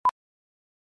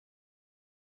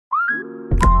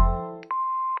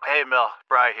Hey, Mel.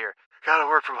 Bri here. Gotta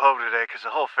work from home today because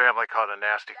the whole family caught a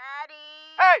nasty... Daddy!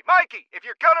 Hey, Mikey! If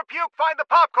you're gonna puke, find the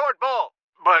popcorn bowl!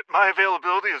 But my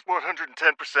availability is 110%.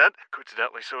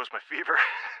 Coincidentally, so is my fever.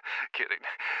 Kidding.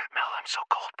 Mel, I'm so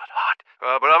cold but hot.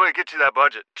 But I'm gonna get you that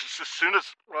budget just as soon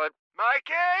as...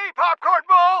 Mikey! Popcorn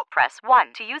bowl! Press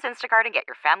 1 to use Instacart and get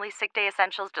your family's sick day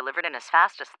essentials delivered in as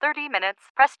fast as 30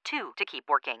 minutes. Press 2 to keep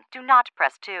working. Do not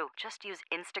press 2. Just use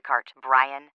Instacart,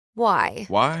 Brian. Why?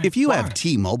 Why? If you have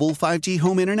T-Mobile 5G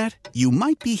home internet, you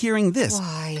might be hearing this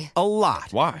Why? a lot.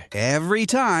 Why? Every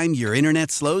time your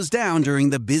internet slows down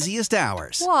during the busiest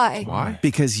hours. Why? Why?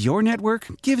 Because your network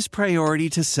gives priority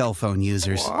to cell phone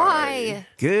users. Why?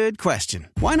 Good question.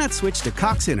 Why not switch to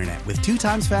Cox Internet with 2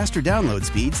 times faster download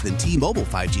speeds than T-Mobile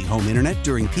 5G home internet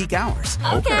during peak hours?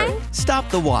 Okay. Stop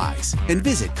the whys and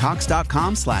visit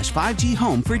cox.com/5G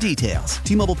home for details.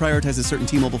 T-Mobile prioritizes certain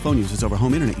T-Mobile phone users over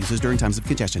home internet users during times of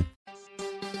congestion.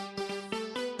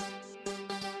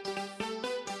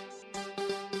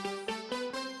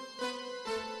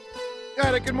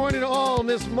 All right, good morning to all on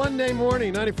this Monday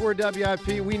morning, 94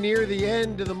 WIP. We near the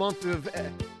end of the month of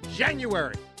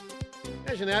January.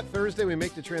 Imagine that, Thursday we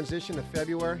make the transition to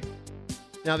February.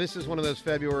 Now, this is one of those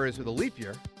Februaries with a leap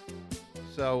year.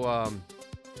 So,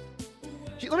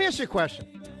 let me ask you a question.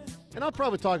 And I'll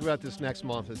probably talk about this next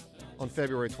month on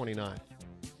February 29th.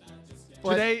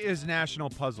 But, Today is National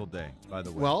Puzzle Day, by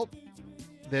the way. well,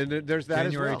 then there's that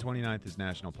January as well. 29th is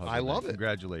National Puzzle Day. I love it.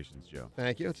 Congratulations, Joe.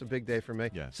 Thank you. It's a big day for me.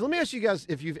 Yes. So let me ask you guys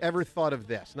if you've ever thought of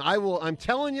this. Now, I'm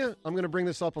telling you, I'm going to bring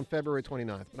this up on February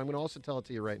 29th, but I'm going to also tell it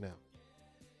to you right now.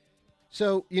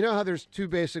 So you know how there's 2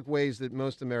 basic ways that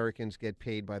most Americans get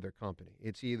paid by their company.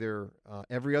 It's either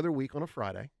every other week on a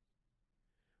Friday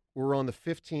or on the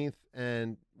 15th,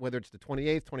 and whether it's the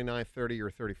 28th, 29th, 30th,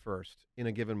 or 31st in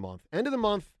a given month. End of the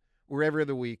month or every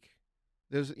other week.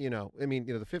 There's, the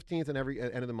 15th and every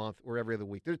end of the month or every other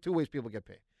week. There's 2 ways people get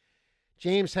paid.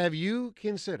 James, have you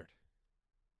considered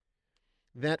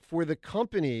that for the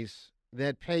companies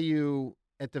that pay you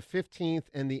at the 15th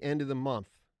and the end of the month,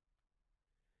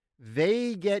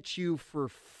 they get you for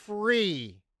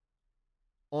free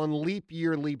on leap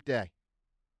year, leap day?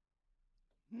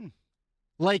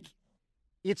 Like,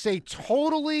 it's a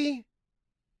totally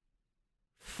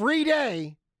free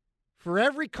day for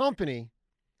every company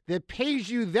that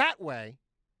pays you that way,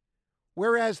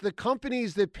 whereas the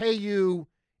companies that pay you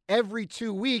every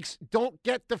 2 weeks don't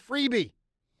get the freebie.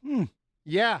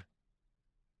 Yeah.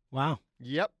 Wow.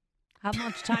 Yep. How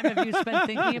much time have you spent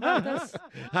thinking about this?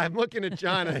 I'm looking at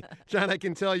John. John, I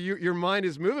can tell your mind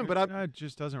is moving, but it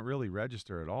just doesn't really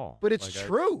register at all. But it's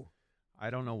true.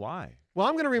 I don't know why. Well,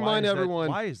 I'm going to remind everyone.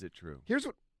 Why is it true?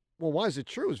 Why is it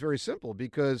true? It's very simple,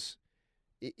 because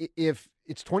if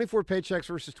it's 24 paychecks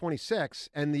versus 26,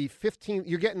 and the 15th,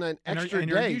 you're getting an extra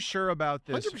day. Are you sure about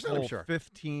this 100% whole I'm sure.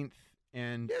 15th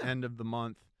and end of the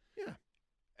month? Yeah.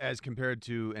 As compared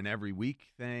to an every week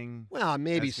thing? Well,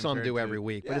 maybe as some do every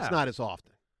week, but it's not as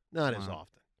often. Not as often.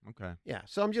 Okay. Yeah,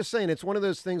 so I'm just saying it's one of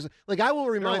those things. Like, I will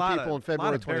remind people on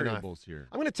February 29th. Here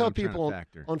I'm going to tell people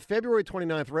on February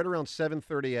 29th, right around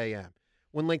 7:30 a.m.,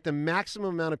 when like the maximum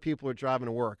amount of people are driving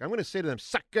to work, I'm going to say to them,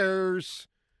 suckers,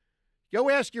 go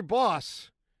ask your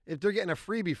boss if they're getting a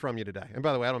freebie from you today. And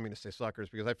by the way, I don't mean to say suckers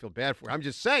because I feel bad for them. I'm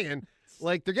just saying,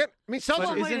 like, they're getting. I mean, some of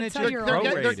them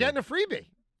they're getting a freebie.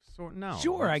 No.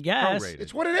 Sure, I guess. Prorated.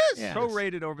 It's what it is. Yeah.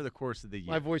 Prorated over the course of the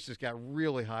year. My voice just got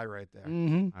really high right there.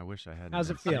 Mm-hmm. I wish I hadn't. How's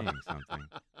it feel? Saying something.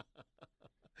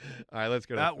 All right, let's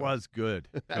go. That was good.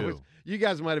 You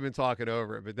guys might have been talking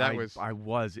over it, but that was. I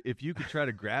was. If you could try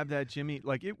to grab that, Jimmy,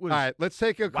 like it was. All right, let's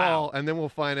take a call, and then we'll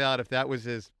find out if that was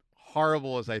as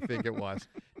horrible as I think it was.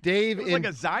 Dave, it was like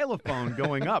a xylophone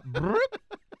going up.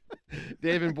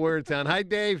 Dave in Boyertown. Hi,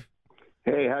 Dave.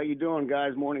 Hey, how you doing,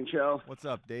 guys? Morning show. What's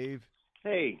up, Dave?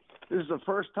 Hey, this is the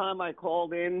first time I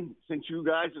called in since you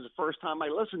guys. This is the first time I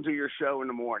listened to your show in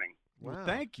the morning. Wow. Well,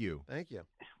 thank you. Thank you.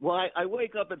 Well, I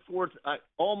wake up at 4.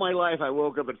 All my life, I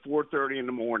woke up at 4:30 in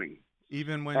the morning.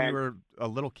 Even when you were a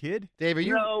little kid? Dave, are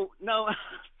you? No.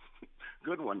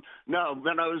 Good one. No,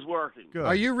 when I was working. Good.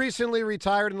 Are you recently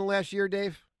retired in the last year,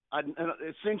 Dave?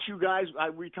 Since you guys, I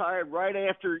retired right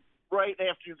after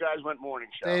you guys went morning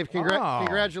show. Dave,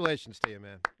 congratulations to you,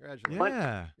 man. Congratulations.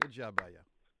 Yeah. Good job by you.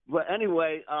 But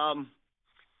anyway,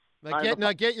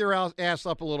 now get your ass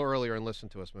up a little earlier and listen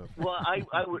to us, man. Well,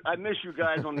 I miss you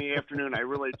guys on the afternoon. I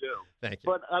really do. Thank you.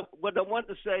 But what I want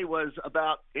to say was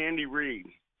about Andy Reid.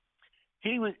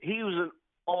 He was an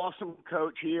awesome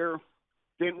coach here.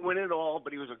 Didn't win it all,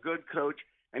 but he was a good coach,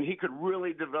 and he could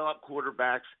really develop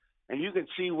quarterbacks. And you can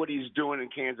see what he's doing in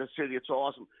Kansas City. It's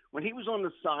awesome. When he was on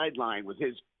the sideline with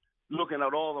his looking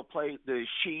at all the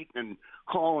sheet and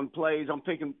calling plays. I'm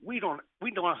thinking, we don't.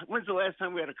 When's the last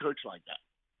time we had a coach like that?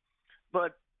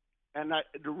 But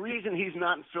the reason he's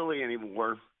not in Philly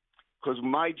anymore, because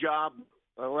my job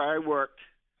where I worked,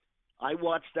 I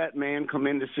watched that man come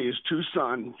in to see his two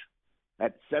sons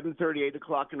at 7:30, 8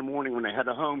 o'clock in the morning when they had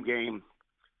a home game,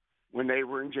 when they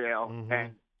were in jail,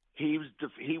 and he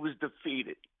was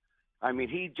defeated. I mean,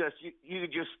 you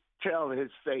could just tell his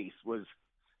face was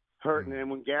hurting, and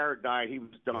when Garrett died, he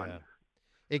was done.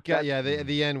 Yeah.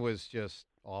 The end was just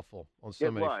awful on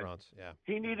so many fronts. Yeah,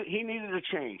 he needed a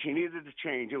change.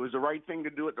 It was the right thing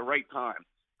to do at the right time,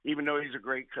 even though he's a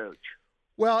great coach.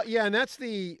 Well, yeah, and that's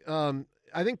the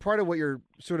I think part of what you're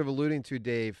sort of alluding to,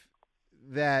 Dave,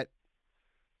 that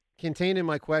contained in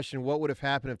my question, what would have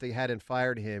happened if they hadn't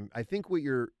fired him? I think what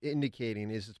you're indicating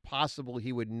is it's possible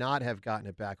he would not have gotten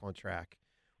it back on track,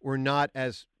 or not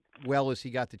as well as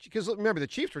he got the. Because remember, the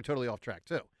Chiefs were totally off track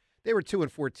too. They were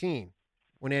 2-14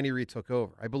 when Andy Reid took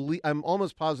over. I'm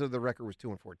almost positive the record was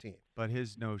 2-14. But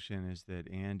his notion is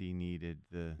that Andy needed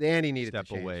the step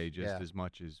to away just as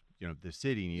much as the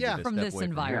city needed to from step this away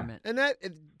environment. And that,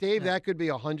 Dave, that could be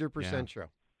 100% true.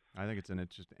 I think it's an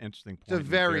interesting point. It's a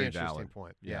very interesting valid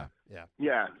point. Yeah.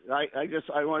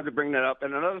 I wanted to bring that up.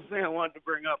 And another thing I wanted to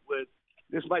bring up with,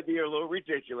 this might be a little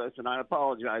ridiculous, and I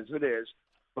apologize if it is,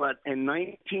 but in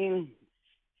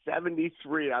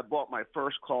 1973, I bought my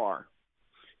first car,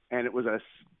 and it was a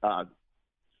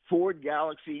Ford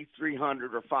Galaxy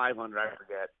 300 or 500, I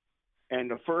forget.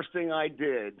 And the first thing I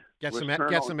did get was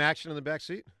some action in the back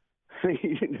seat.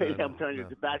 I'm telling you,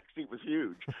 the back seat was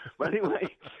huge. But anyway,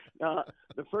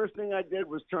 the first thing I did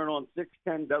was turn on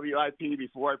 610 WIP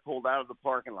before I pulled out of the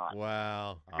parking lot.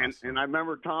 Wow. And I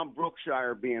remember Tom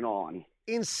Brookshire being on.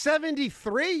 In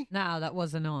 73? No, that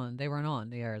wasn't on. They weren't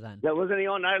on the air then. That wasn't he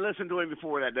on? I listened to him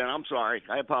before that then. I'm sorry.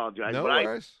 I apologize. No but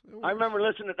worries. I remember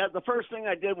listening to that. The first thing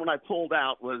I did when I pulled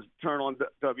out was turn on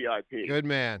WIP. Good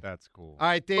man. That's cool. All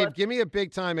right, Dave, give me a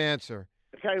big-time answer.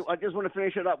 Okay, I just want to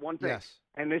finish it up. One thing. Yes.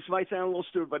 And this might sound a little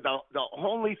stupid, but the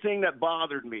only thing that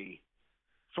bothered me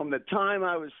from the time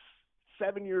I was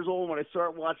 7 years old when I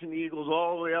started watching the Eagles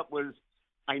all the way up was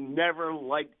I never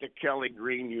liked the Kelly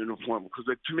green uniform because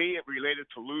to me it related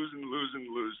to losing.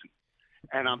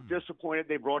 And I'm disappointed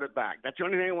they brought it back. That's the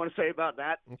only thing I want to say about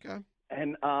that. Okay.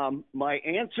 And my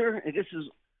answer, and this is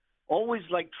always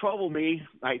trouble me.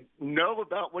 I know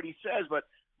about what he says, but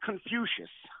Confucius.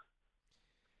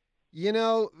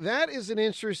 That is an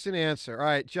interesting answer. All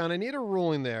right, John, I need a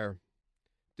ruling there.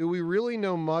 Do we really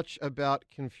know much about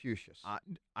Confucius?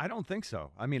 I don't think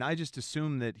so. I mean, I just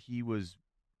assume that he was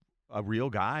a real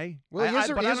guy. Well, I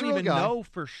don't even guy. know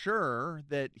for sure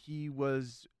that he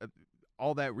was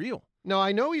all that real. No,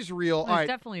 I know he's real. He's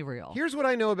definitely real. Here's what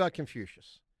I know about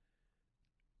Confucius.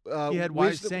 He had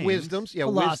wise sayings. Wisdoms. Yeah,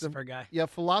 philosopher guy. Yeah,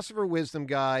 philosopher, wisdom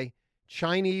guy.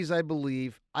 Chinese, I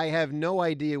believe. I have no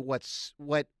idea what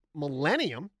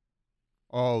millennium.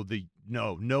 Oh,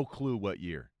 no clue what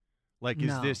year.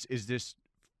 Is this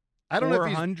I don't know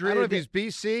if he's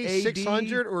BC, AD,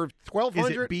 600 or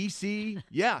 1200. Is it BC?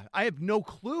 Yeah, I have no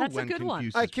clue. That's when a good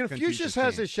one. Confucius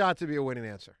has a shot to be a winning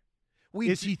answer.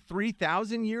 Is he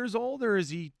 3,000 years old or is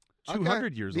he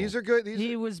 200 years old? These are good.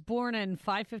 He was born in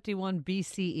 551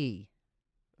 BCE.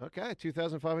 Okay,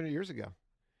 2,500 years ago.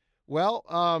 Well,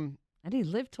 and he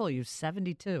lived till he was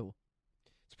 72.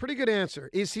 It's a pretty good answer.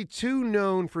 Is he too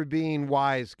known for being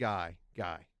wise guy?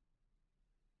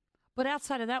 But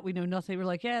outside of that, we know nothing. We're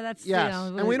like, yeah, that's yes,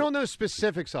 and we don't know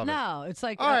specifics of it. No, it's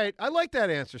like all right. I like that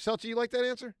answer. Seltzer, you like that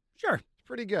answer? Sure, it's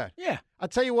pretty good. Yeah, I'll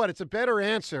tell you what, it's a better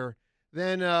answer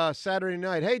than Saturday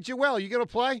night. Hey, Joel, you gonna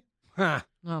play? Huh?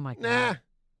 Oh my God.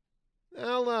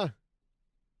 Nah.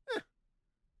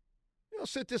 I'll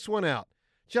sit this one out.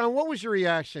 John, what was your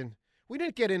reaction? We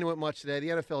didn't get into it much today. The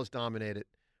NFL has dominated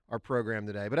our program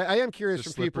today. But I am curious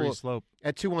from people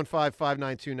at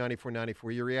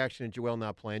 215-592-9494, your reaction to Joel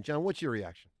not playing. John, what's your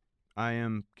reaction? I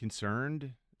am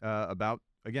concerned about,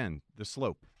 again, the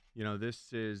slope.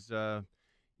 This is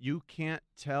you can't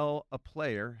tell a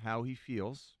player how he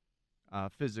feels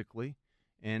physically,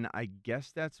 and I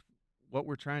guess that's what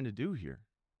we're trying to do here.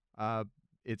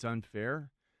 It's unfair,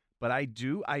 but I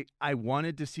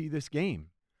wanted to see this game.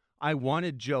 I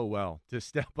wanted Joel to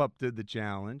step up to the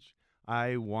challenge.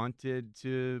 I wanted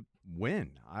to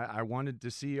win. I wanted to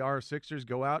see our Sixers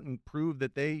go out and prove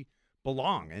that they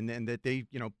belong and that they,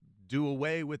 do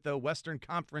away with the Western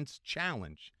Conference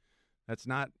challenge. That's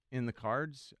not in the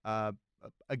cards.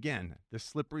 Again, the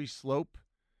slippery slope,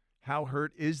 how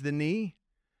hurt is the knee?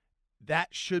 That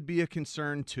should be a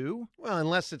concern too. Well,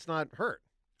 unless it's not hurt.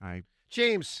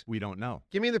 James, we don't know.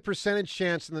 give me the percentage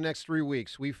chance in the next 3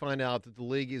 weeks we find out that the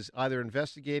league is either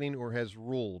investigating or has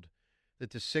ruled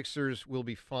that the Sixers will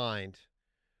be fined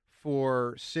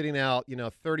for sitting out,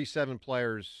 37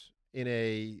 players in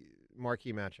a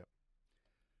marquee matchup.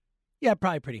 Yeah,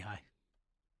 probably pretty high.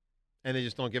 And they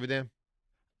just don't give a damn?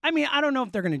 I mean, I don't know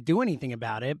if they're going to do anything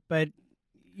about it, but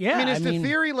yeah. I mean, the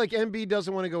theory like Embiid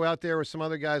doesn't want to go out there or some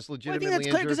other guys legitimately I think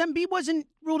that's clear injured? because Embiid wasn't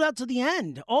ruled out to the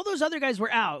end. All those other guys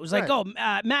were out. It was like,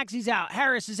 Maxi's out,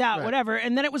 Harris is out, whatever.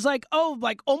 And then it was like,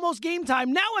 almost game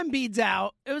time. Now Embiid's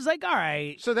out. It was like, all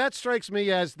right. So that strikes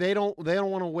me as they don't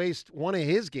want to waste one of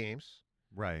his games.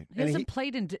 Right. He hasn't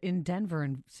played in Denver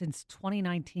since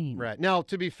 2019. Right. Now,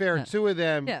 to be fair, two of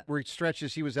them Yeah. were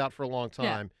stretches he was out for a long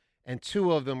time. And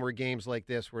two of them were games like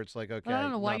this where it's like, okay. I don't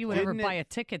know why you would ever buy a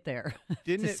ticket there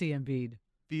Didn't to see Embiid.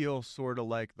 Feel sort of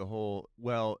like the whole,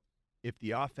 well, if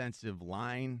the offensive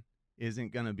line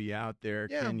isn't going to be out there,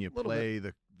 can you play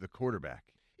the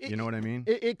quarterback? You know what I mean?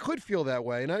 It could feel that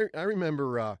way. And I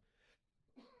remember I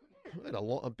had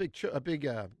a big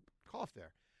cough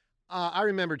there. I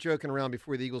remember joking around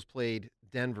before the Eagles played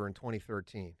Denver in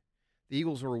 2013. The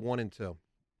Eagles were 1-2.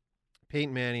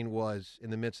 Peyton Manning was in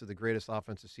the midst of the greatest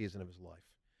offensive season of his life.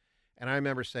 And I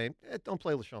remember saying, don't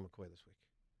play LaShawn McCoy this week.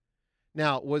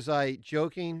 Now, was I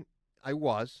joking? I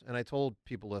was, and I told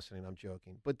people listening I'm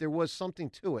joking. But there was something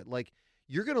to it. Like,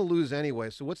 you're going to lose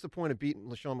anyway, so what's the point of beating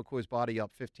LaShawn McCoy's body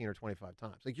up 15 or 25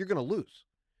 times? Like, you're going to lose.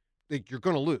 You're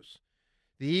going to lose.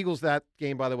 The Eagles that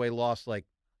game, by the way, lost like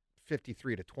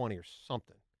 53-20 or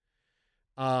something.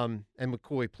 And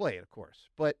McCoy played, of course.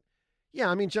 But yeah,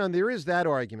 I mean, John, there is that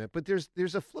argument, but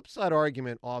there's a flip side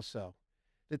argument also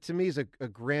that to me is a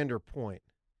grander point.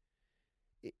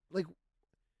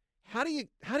 How do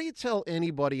you tell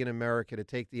anybody in America to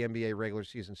take the NBA regular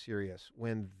season serious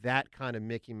when that kind of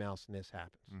Mickey Mouse-ness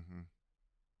happens? Mm-hmm.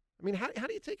 I mean, how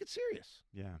do you take it serious?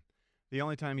 Yeah. The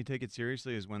only time you take it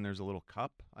seriously is when there's a little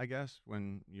cup, I guess,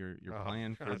 when you're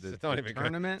playing for the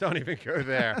tournament. Don't even go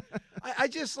there. I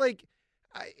just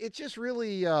it just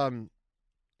really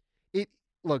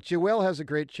look, Joel has a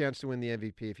great chance to win the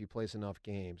MVP if he plays enough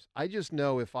games. I just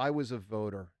know if I was a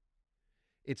voter,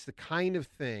 it's the kind of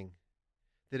thing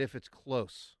that if it's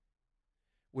close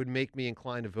would make me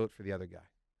inclined to vote for the other guy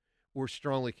or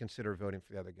strongly consider voting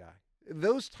for the other guy.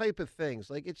 Those type of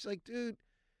things. Like, it's like, dude,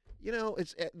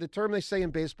 it's the term they say in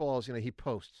baseball is, he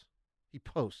posts. He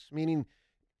posts, meaning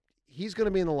he's going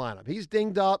to be in the lineup. He's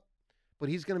dinged up, but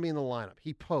he's going to be in the lineup.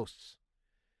 He posts.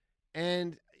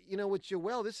 And, with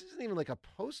Joel, this isn't even like a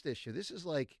post issue. This is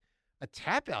like a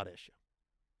tap-out issue.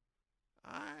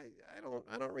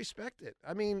 I don't respect it.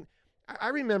 I mean, I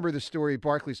remember the story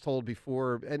Barkley's told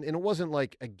before, and it wasn't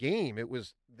like a game. It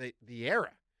was the era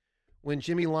when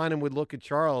Jimmy Lynam would look at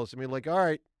Charles and be like, all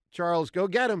right, Charles, go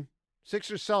get him.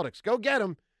 Sixers, Celtics, go get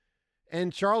him.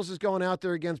 And Charles is going out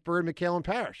there against Bird, McHale, and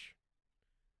Parrish.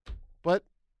 But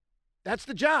that's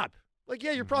the job. Like,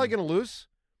 yeah, you're probably going to lose.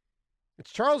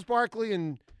 It's Charles Barkley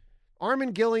and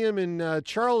Armin Gilliam and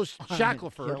Charles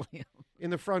Shackelford in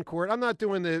the front court. I'm not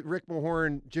doing the Rick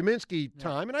Mahorn, Jaminski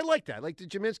time, and I like that. Like, the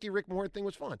Jaminski, Rick Mahorn thing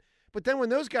was fun. But then when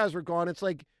those guys were gone, it's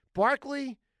like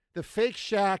Barkley, the fake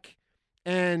Shaq,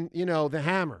 and, the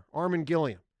hammer, Armin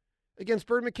Gilliam, against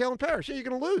Bird, McHale, and Parrish. Yeah, you're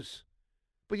going to lose.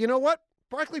 But you know what?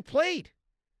 Barkley played.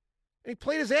 And he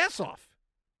played his ass off.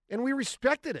 And we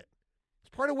respected it.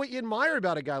 It's part of what you admire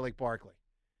about a guy like Barkley.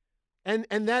 And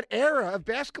that era of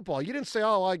basketball, you didn't say,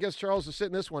 I guess Charles is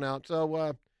sitting this one out,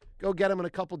 so go get him in a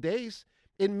couple days.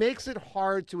 It makes it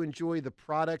hard to enjoy the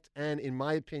product and, in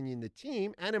my opinion, the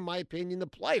team, and in my opinion, the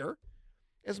player,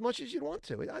 as much as you'd want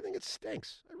to. I think it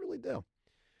stinks. I really do.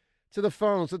 To the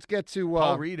phones. Let's get to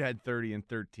Paul Reed had 30 and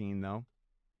 13, though,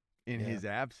 in his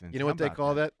absence. You know what they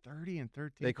call that? 30 and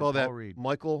 13. They call that Reed.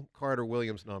 Michael Carter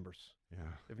Williams numbers. Yeah.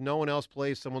 If no one else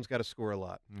plays, someone's got to score a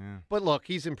lot. Yeah. But look,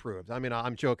 he's improved. I mean,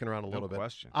 I'm joking around a little No bit.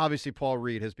 question. Obviously, Paul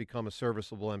Reed has become a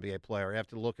serviceable NBA player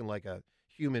after looking like a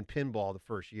human pinball the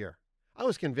first year. I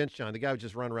was convinced, John, the guy would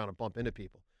just run around and bump into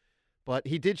people. But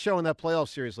he did show in that playoff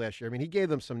series last year. I mean, he gave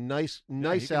them some nice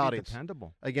outings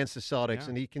against the Celtics,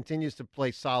 and he continues to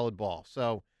play solid ball.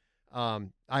 So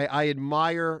I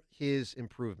admire his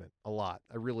improvement a lot.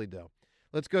 I really do.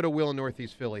 Let's go to Will in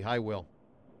Northeast Philly. Hi, Will.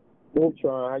 Good,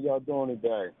 Tron. How y'all doing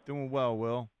today? Doing well,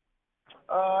 Will.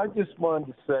 I just wanted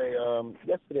to say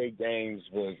yesterday games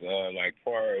was like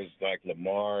far as like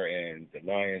Lamar and the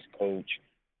Lions coach.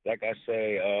 Like I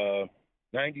say,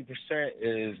 90%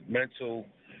 is mental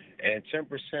and 10%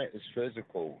 is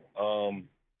physical.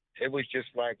 It was just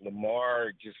like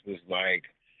Lamar just was like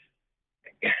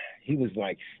he was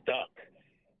like stuck.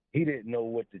 he didn't know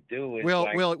what to do. It's Will,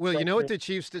 like, you know what the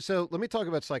Chiefs did? So let me talk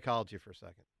about psychology for a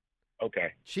second.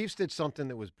 Okay. Chiefs did something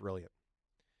that was brilliant.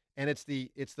 And it's the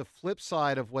flip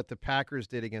side of what the Packers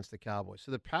did against the Cowboys.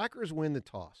 So the Packers win the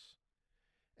toss,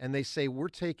 and they say, we're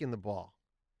taking the ball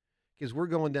because we're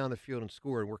going down the field and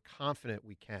score, and we're confident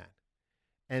we can.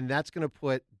 And that's going to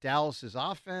put Dallas's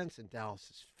offense and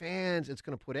Dallas's fans, it's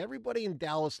going to put everybody in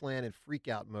Dallas land in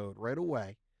freak-out mode right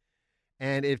away.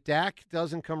 And if Dak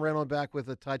doesn't come right on back with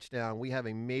a touchdown, we have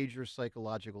a major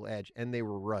psychological edge. And they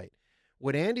were right.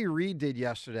 What Andy Reid did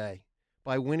yesterday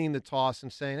by winning the toss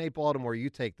and saying, hey, Baltimore, you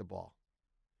take the ball.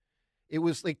 It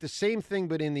was like the same thing,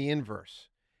 but in the inverse.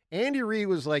 Andy Reid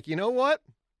was like, you know what?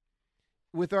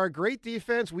 With our great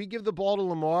defense, we give the ball to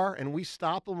Lamar, and we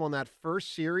stop him on that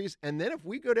first series. And then if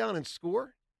we go down and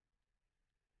score,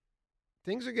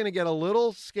 things are going to get a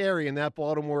little scary in that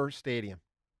Baltimore stadium.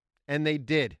 And they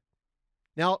did.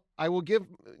 Now, I will give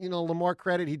Lamar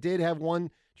credit. He did have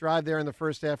one drive there in the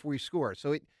first half where he scored.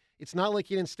 So it's not like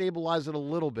he didn't stabilize it a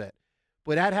little bit.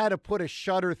 But that had to put a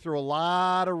shudder through a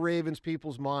lot of Ravens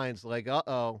people's minds, like,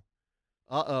 uh-oh,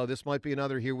 this might be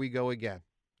another here we go again.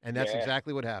 And that's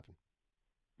exactly what happened.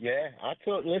 Yeah,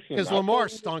 listen. Because Lamar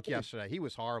stunk yesterday. He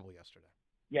was horrible yesterday.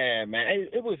 Yeah, man.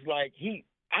 It was like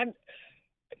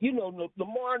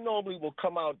Lamar normally will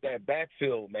come out that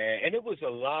backfield, man, and it was a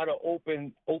lot of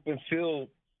open field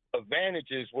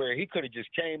advantages where he could have just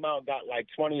came out and got like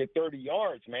 20 or 30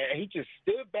 yards, man. He just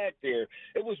stood back there.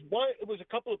 It was a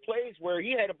couple of plays where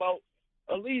he had about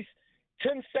at least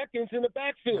 10 seconds in the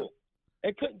backfield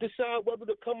and couldn't decide whether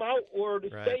to come out or to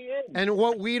stay in. And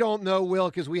what we don't know, Will,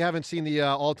 because we haven't seen the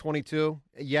all 22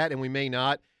 yet, and we may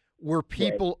not, were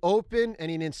people open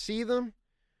and he didn't see them?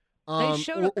 They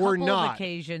showed a couple of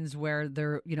occasions where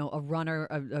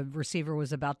a receiver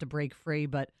was about to break free,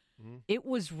 but it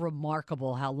was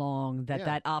remarkable how long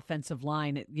that offensive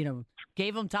line,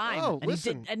 gave him time. Oh, and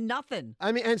listen. he did, and nothing.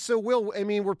 I mean, and so, Will,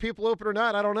 were people open or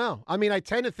not? I don't know. I mean, I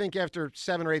tend to think after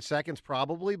 7 or 8 seconds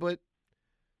probably, but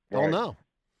don't know.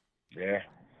 Yeah.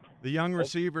 The young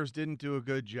receivers didn't do a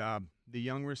good job.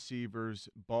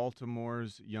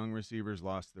 Baltimore's young receivers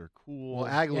lost their cool. Well,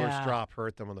 Aguilar's drop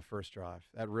hurt them on the first drive.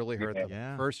 That really hurt them.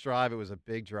 Yeah. First drive, it was a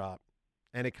big drop.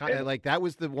 And it kind of like that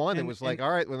was the one that was like,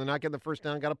 all right, when they're not getting the first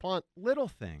down, got to punt. Little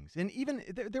things. And even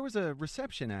there was a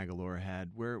reception Aguilar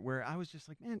had where I was just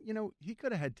like, man, he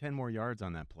could have had 10 more yards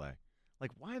on that play.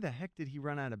 Like, why the heck did he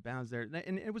run out of bounds there?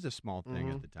 And it was a small thing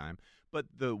at the time. But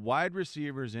the wide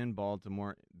receivers in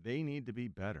Baltimore, they need to be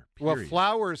better. Period. Well,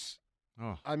 Flowers,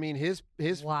 oh. I mean, his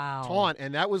taunt,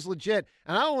 and that was legit.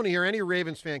 And I don't want to hear any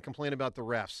Ravens fan complain about the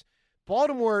refs.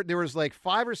 Baltimore, there was like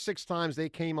 5 or 6 times they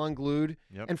came unglued.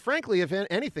 Yep. And frankly, if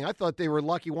anything, I thought they were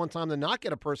lucky one time to not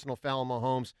get a personal foul on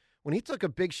Mahomes when he took a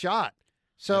big shot.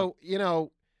 So,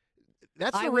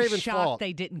 that's the Ravens' I was shocked fault.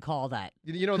 They didn't call that.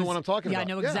 You know the one I'm talking about?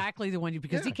 Yeah, I know exactly the one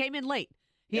because he came in late.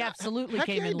 He absolutely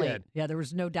came in late. Yeah, there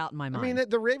was no doubt in my mind. I mean,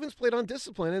 the Ravens played on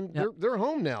discipline, and they're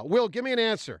home now. Will, give me an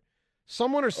answer.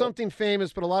 Someone or something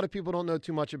famous, but a lot of people don't know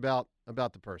too much about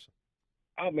the person.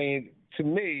 I mean, to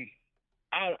me,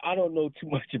 I don't know too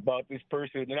much about this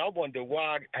person, and I wonder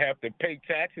why I have to pay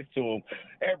taxes to him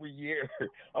every year.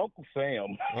 Uncle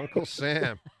Sam. Uncle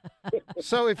Sam.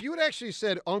 So if you had actually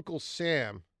said Uncle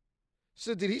Sam,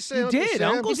 so did he say he Uncle did.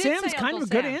 Sam? Uncle Sam's say kind Uncle of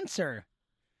a good Sam. answer.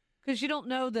 Because you don't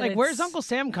know that. Like, where's Uncle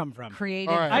Sam come from?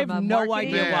 Created. Right. I have from a no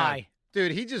marketing- idea Man. why.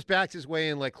 Dude, he just backed his way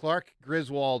in like Clark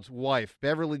Griswold's wife,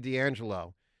 Beverly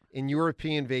D'Angelo, in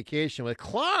European Vacation with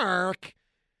Clark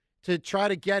to try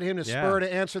to get him to spur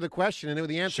to answer the question. And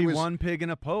the answer was... She won pig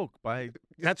in a poke by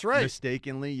that's right.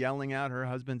 mistakenly yelling out her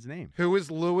husband's name. Who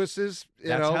was Lewis's...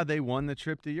 That's how they won the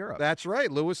trip to Europe. That's right.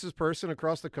 Lewis's person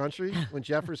across the country when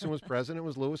Jefferson was president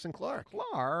was Lewis and Clark.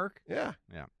 Clark. Yeah.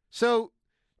 Yeah. So,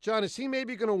 John, is he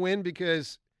maybe going to win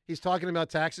because... He's talking about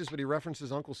taxes, but he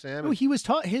references Uncle Sam. No, he was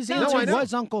his answer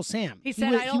was Uncle Sam. He said,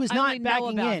 he was I not only know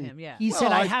backing about in. him, yeah. He Well,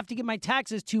 said, I have to get my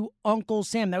taxes to Uncle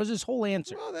Sam. That was his whole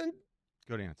answer. Well, then,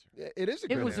 good answer. It is a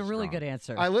good answer. It was a really good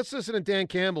answer. All right, let's listen to Dan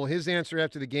Campbell, his answer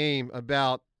after the game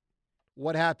about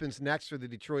what happens next for the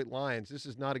Detroit Lions. This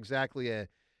is not exactly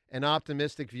an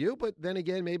optimistic view, but then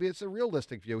again, maybe it's a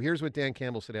realistic view. Here's what Dan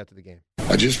Campbell said after the game.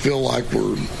 I just feel like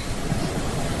we're,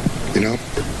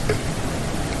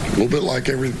 a little bit like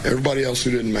everybody else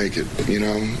who didn't make it,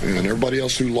 and everybody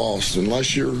else who lost.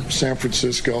 Unless you're San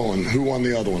Francisco and who won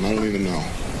the other one, I don't even know.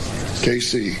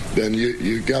 KC, then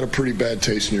you got a pretty bad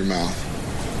taste in your mouth.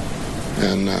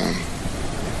 And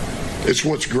it's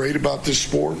what's great about this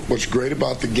sport, what's great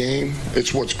about the game,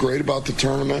 it's what's great about the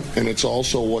tournament, and it's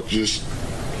also what just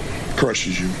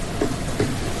crushes you.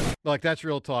 Like, that's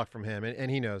real talk from him, and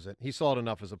he knows it. He saw it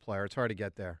enough as a player. It's hard to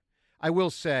get there. I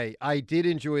will say I did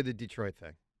enjoy the Detroit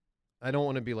thing. I don't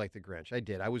want to be like the Grinch. I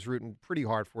did. I was rooting pretty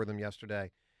hard for them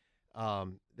yesterday.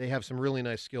 They have some really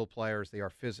nice skill players. They are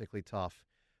physically tough.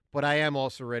 But I am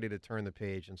also ready to turn the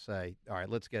page and say, all right,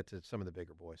 let's get to some of the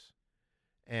bigger boys.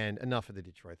 And enough of the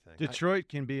Detroit thing. Detroit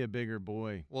can be a bigger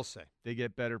boy. We'll see. They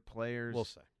get better players. We'll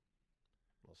see.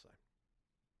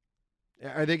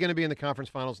 Are they going to be in the conference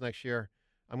finals next year?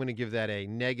 I'm going to give that a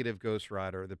negative Ghost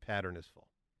Rider. The pattern is full.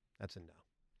 That's a no.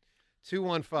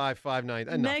 215-59.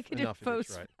 Enough of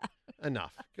Detroit.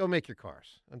 Enough. Go make your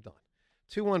cars. I'm done.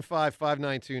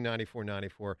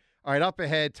 215-592-9494. All right, up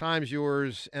ahead, time's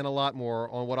yours, and a lot more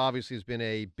on what obviously has been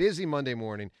a busy Monday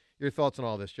morning. Your thoughts on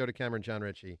all this. Joe DeCamera and John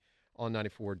Ritchie on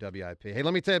 94 WIP. Hey,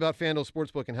 let me tell you about FanDuel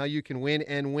Sportsbook and how you can win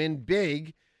and win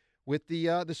big with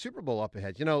the Super Bowl up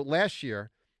ahead. You know, last year,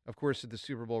 of course, at the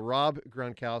Super Bowl, Rob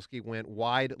Gronkowski went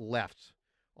wide left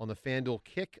on the FanDuel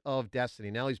Kick of Destiny.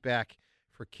 Now he's back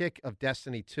for Kick of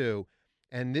Destiny 2.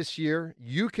 And this year,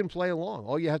 you can play along.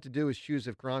 All you have to do is choose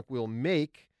if Gronk will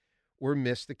make or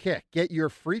miss the kick. Get your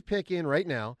free pick in right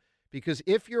now, because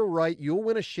if you're right, you'll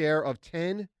win a share of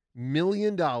 $10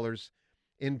 million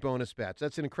in bonus bets.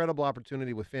 That's an incredible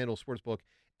opportunity with FanDuel Sportsbook.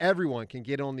 Everyone can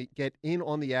get in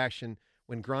on the action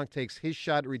when Gronk takes his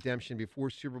shot at redemption before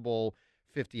Super Bowl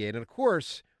 58. And, of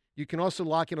course, you can also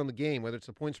lock in on the game, whether it's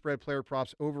the point spread, player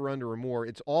props, over, under, or more.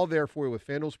 It's all there for you with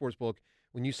FanDuel Sportsbook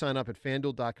when you sign up at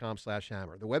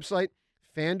FanDuel.com/hammer. The website,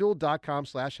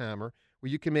 FanDuel.com/hammer, where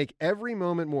you can make every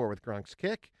moment more with Gronk's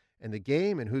kick and the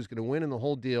game and who's going to win in the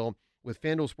whole deal with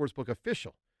FanDuel Sportsbook,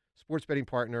 official sports betting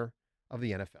partner of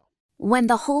the NFL. When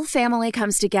the whole family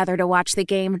comes together to watch the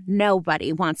game,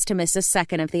 nobody wants to miss a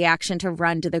second of the action to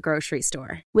run to the grocery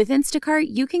store. With Instacart,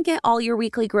 you can get all your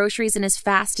weekly groceries in as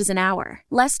fast as an hour.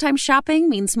 Less time shopping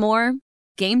means more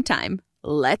game time.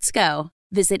 Let's go.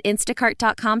 Visit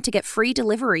instacart.com to get free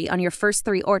delivery on your first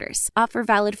 3 orders. Offer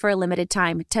valid for a limited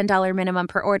time. $10 minimum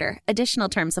per order. Additional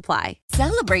terms apply.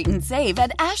 Celebrate and save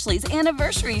at Ashley's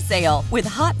Anniversary Sale. With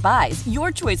Hot Buys,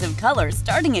 your choice of colors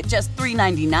starting at just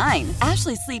 $3.99.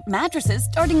 Ashley Sleep mattresses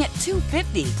starting at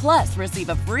 $2.50. Plus, receive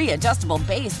a free adjustable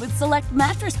base with select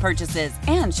mattress purchases.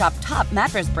 And shop top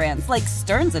mattress brands like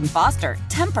Stearns & Foster,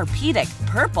 Tempur-Pedic,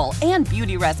 Purple, and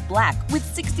Beautyrest Black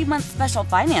with 60-month special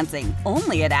financing.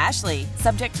 Only at Ashley.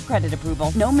 Subject to credit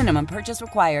approval. No minimum purchase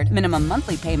required. Minimum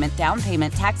monthly payment, down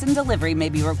payment, tax, and delivery may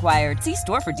be required. See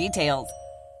store for details.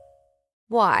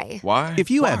 Why? If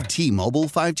you have T-Mobile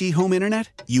 5G home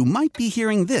internet, you might be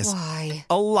hearing this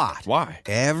a lot. Why?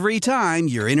 Every time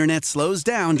your internet slows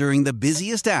down during the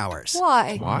busiest hours.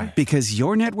 Why? Because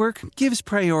your network gives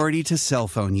priority to cell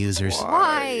phone users.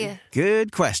 Why?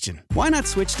 Good question. Why not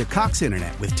switch to Cox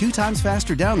Internet with 2 times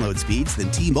faster download speeds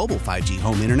than T-Mobile 5G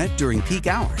home internet during peak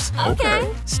hours?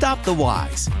 Okay. Stop the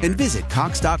whys and visit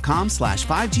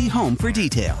cox.com/5G home for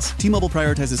details. T-Mobile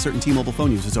prioritizes certain T-Mobile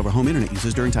phone users over home internet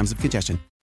users during times of congestion.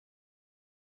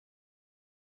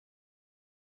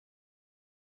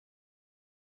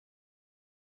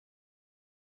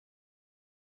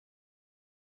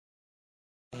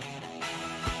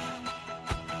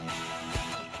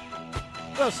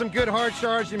 Well, some good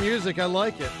hard-charging music. I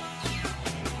like it.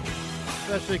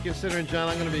 Especially considering, John,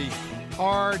 I'm going to be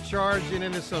hard-charging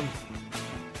into some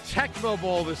Tecmo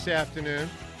Bowl this afternoon.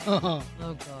 Oh,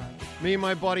 God. Me and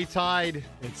my buddy tied.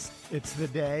 It's the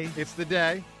day. It's the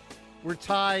day. We're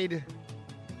tied.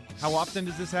 How often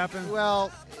does this happen?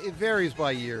 Well, it varies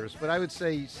by years, but I would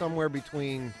say somewhere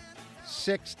between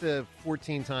 6 to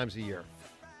 14 times a year.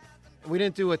 We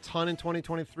didn't do a ton in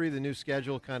 2023. The new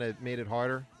schedule kind of made it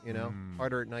harder,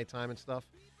 harder at nighttime and stuff.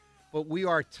 But we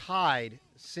are tied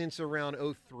since around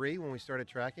 2003 when we started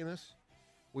tracking this.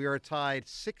 We are tied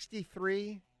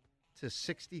 63 to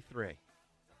 63.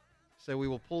 So we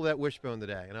will pull that wishbone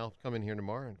today, and I'll come in here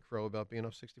tomorrow and crow about being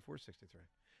up 64, 63.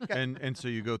 And so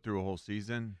you go through a whole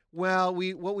season? Well,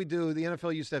 what we do, the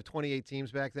NFL used to have 28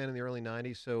 teams back then in the early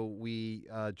 90s, so we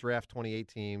draft 28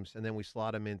 teams, and then we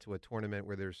slot them into a tournament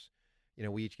where there's,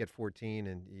 we each get 14,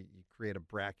 and you create a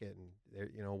bracket, and there,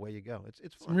 away you go. It's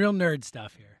fun. Some real nerd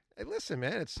stuff here. Hey, listen,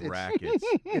 man, it's brackets.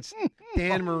 It's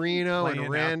Dan Marino and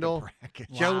Randall,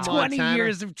 Joe Montana. 20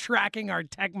 years of tracking our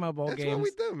Tecmo Bowl games. That's what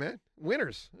we do, man.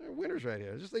 Winners. They're winners right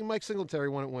here. Just like Mike Singletary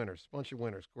won at winners. Bunch of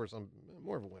winners. Of course, I'm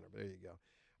more of a winner, but there you go.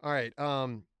 All right,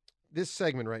 this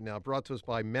segment right now brought to us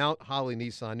by Mount Holly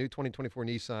Nissan, new 2024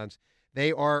 Nissans.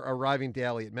 They are arriving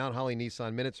daily at Mount Holly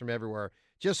Nissan, minutes from everywhere,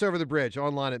 just over the bridge,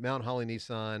 online at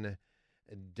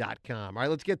mounthollynissan.com. All right,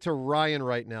 let's get to Ryan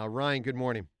right now. Ryan, good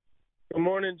morning. Good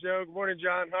morning, Joe. Good morning,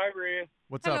 John. Hi, Rhea.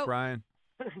 What's up, Ryan?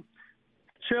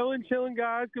 Chilling,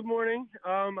 guys. Good morning.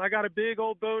 I got a big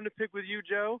old bone to pick with you,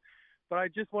 Joe. but I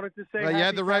just wanted to say You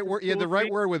had the right word. You had the right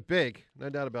week. word with big.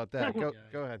 No doubt about that. Go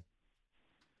ahead.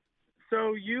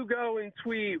 So you go and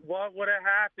tweet what would have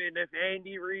happened if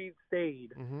Andy Reid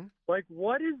stayed. Mm-hmm. Like,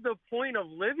 what is the point of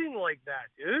living like that,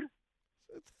 dude?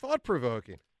 It's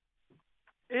thought-provoking.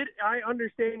 I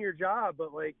understand your job,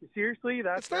 but like seriously,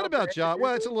 that's It's not about job.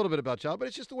 Well, it's a little bit about job, but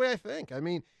it's just the way I think. I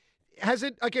mean, has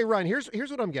it? Okay, Ryan. Here's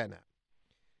what I'm getting at.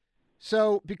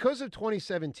 So, because of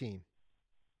 2017,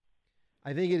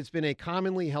 I think it's been a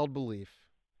commonly held belief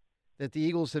that the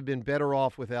Eagles have been better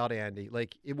off without Andy.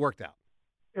 Like, it worked out.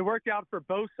 It worked out for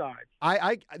both sides.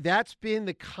 I that's been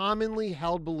the commonly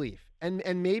held belief, and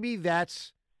maybe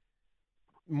that's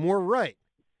more right.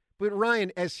 But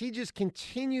Ryan, as he just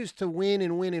continues to win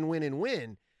and win and win and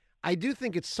win, I do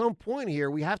think at some point here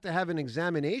we have to have an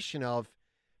examination of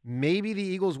maybe the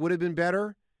Eagles would have been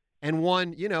better and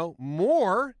won,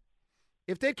 more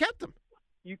if they'd kept him.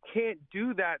 You can't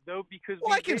do that though because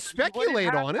I can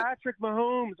speculate on it. Patrick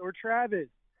Mahomes or Travis.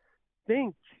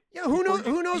 Think. Yeah, who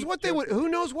knows what they would? Who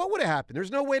knows what would have happened? There's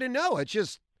no way to know. It's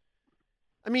just,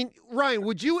 I mean, Ryan,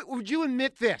 would you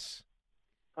admit this?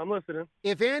 I'm listening.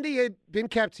 If Andy had been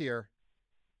kept here,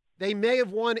 they may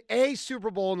have won a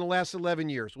Super Bowl in the last 11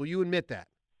 years. Will you admit that?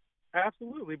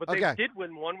 Absolutely, but Okay. they did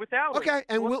win one without him. Okay,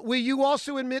 and will you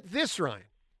also admit this, Ryan?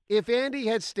 If Andy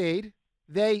had stayed,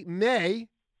 they may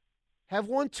have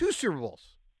won 2 Super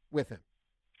Bowls with him.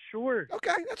 Sure.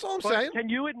 Okay, that's all I'm But saying. Can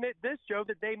you admit this, Joe,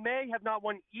 that they may have not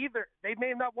won either? They may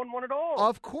have not won one at all.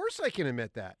 Of course I can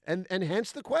admit that, and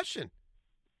hence the question.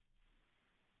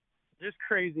 Just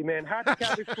crazy, man. Happy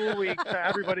Catholic School Week to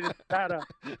everybody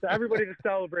to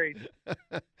celebrate.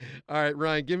 All right,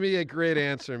 Ryan, give me a great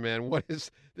answer, man. What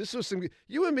is this? Was some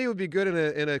you and me would be good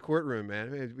in a courtroom,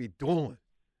 man. It'd be dueling.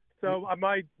 So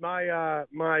my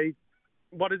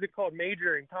what is it called?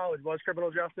 Major in college was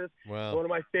criminal justice. Wow. One of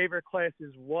my favorite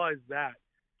classes was that.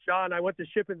 John, I went to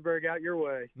Shippensburg out your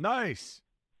way. Nice.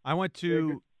 I went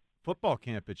to football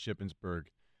camp at Shippensburg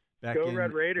back Go in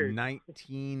Red Raiders.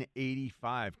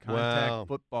 1985. Contact Wow.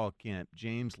 football camp.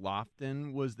 James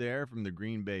Lofton was there from the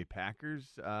Green Bay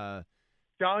Packers.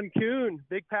 John Kuhn,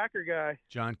 big Packer guy.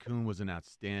 John Kuhn was an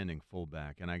outstanding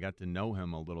fullback, and I got to know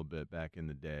him a little bit back in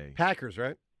the day. Packers,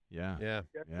 right? Yeah. Yeah.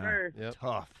 Yes, Yeah. sir. Yep.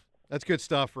 Tough. That's good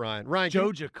stuff, Ryan. Ryan,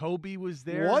 Joe Jacoby was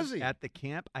there. Was he? At the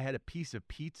camp? I had a piece of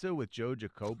pizza with Joe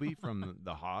Jacoby from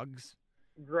the Hogs.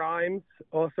 Grimes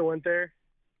also went there.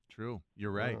 True.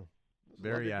 You're right. Wow.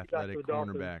 Very Love it. athletic Got the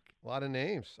Dolphins. cornerback. A lot of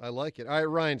names. I like it. All right,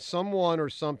 Ryan, someone or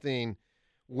something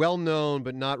well known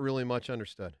but not really much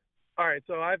understood. All right,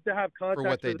 so I have to have context For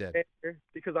what they this did. answer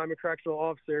because I'm a correctional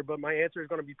officer, but my answer is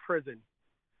going to be prison.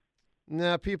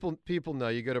 Nah, people know.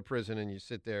 You go to prison and you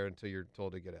sit there until you're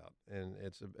told to get out, and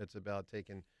it's about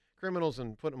taking criminals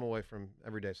and putting them away from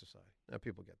everyday society. Now,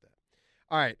 people get that.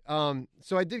 All right,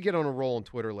 so I did get on a roll on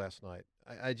Twitter last night.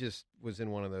 I just was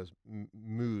in one of those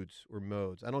moods or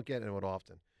modes. I don't get into it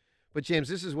often, but James,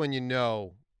 this is when you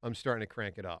know I'm starting to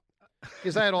crank it up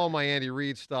because I had all my Andy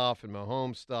Reid stuff and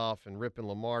Mahomes stuff and Rip and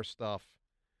Lamar stuff.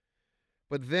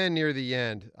 But then near the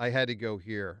end, I had to go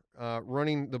here.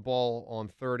 Running the ball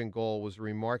on 3rd and goal was a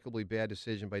remarkably bad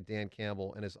decision by Dan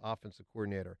Campbell and his offensive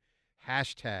coordinator.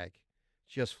 Hashtag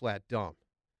just flat dumb.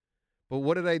 But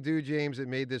what did I do, James, that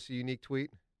made this a unique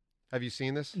tweet? Have you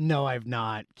seen this? No, I've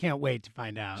not. Can't wait to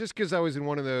find out. Just because I was in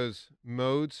one of those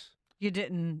modes, You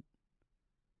didn't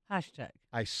hashtag.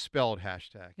 I spelled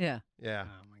hashtag. Yeah. Yeah.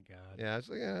 Oh my God. Yeah. It's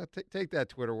like, yeah, take that,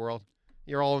 Twitter world.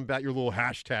 You're all about your little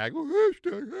hashtag.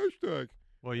 Oh, hashtag.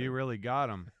 Well, you really got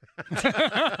him.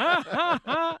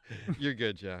 You're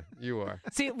good, John. You are.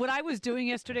 See, what I was doing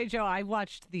yesterday, Joe, I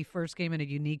watched the first game in a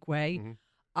unique way. Mhm.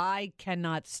 I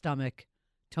cannot stomach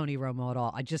Tony Romo at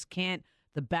all. I just can't.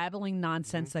 The babbling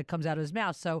nonsense that comes out of his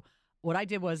mouth. So what I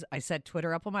did was I set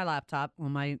Twitter up on my laptop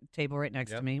on my table right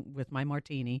next to me with my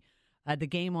martini. I had the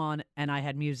game on, and I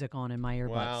had music on in my earbuds.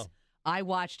 Wow. I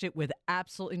watched it with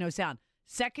absolutely no sound.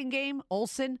 Second game,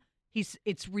 Olsen,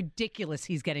 it's ridiculous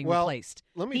he's getting replaced.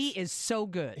 He is so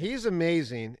good. He's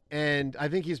amazing, and I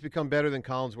think he's become better than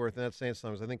Collinsworth, and that's saying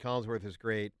something. I think Collinsworth is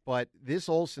great, but this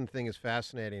Olsen thing is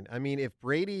fascinating. I mean, if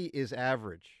Brady is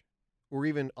average or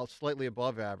even slightly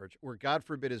above average or, God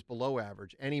forbid, is below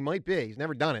average, and he might be. He's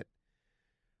never done it.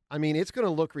 I mean, it's going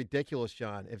to look ridiculous,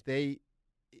 John, if they –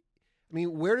 I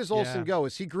mean, where does Olsen go?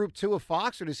 Is he Group 2 of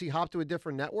Fox, or does he hop to a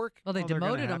different network? Well, they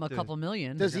demoted him a couple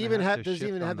million. Does he even have to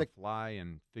the fly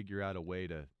and figure out a way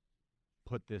to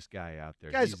put this guy out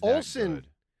there? Guys, He's that Olsen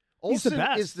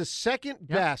good. is the second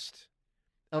best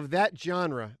of that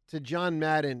genre to John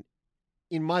Madden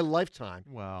in my lifetime.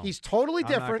 Well, he's totally I'm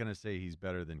different. not going to say he's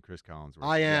better than Chris Collinsworth.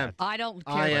 I am. yet. I don't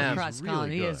care I about am. Chris He's really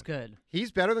Collins. He good. is good.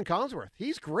 He's better than Collinsworth.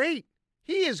 He's great.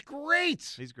 He is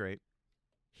great. He's great.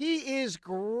 He is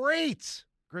great.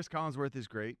 Chris Collinsworth is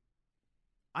great.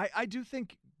 I do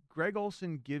think Greg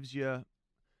Olson gives you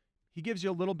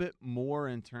a little bit more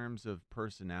in terms of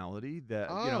personality. That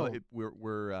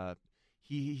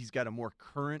he's got a more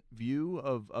current view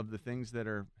of the things that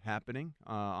are happening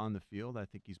on the field. I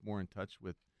think he's more in touch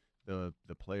with the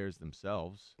players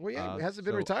themselves. Well, yeah, he hasn't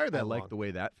been retired that long. I like long. the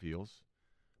way that feels,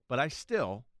 but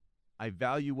I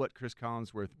value what Chris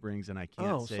Collinsworth brings, and I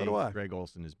can't say so do I. Greg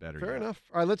Olson is better. Fair yet. enough.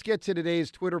 All right, let's get to today's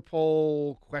Twitter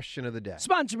poll question of the day.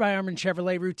 Sponsored by Armin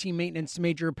Chevrolet. Routine maintenance to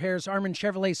major repairs. Armin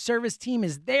Chevrolet service team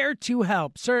is there to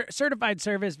help. Certified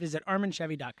service. Visit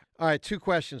ArminChevy.com. All right, 2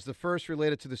 questions. The first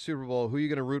related to the Super Bowl. Who are you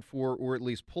going to root for or at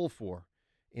least pull for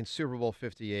in Super Bowl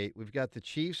 58? We've got the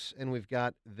Chiefs and we've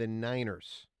got the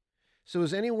Niners. So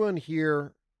is anyone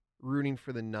here rooting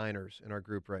for the Niners in our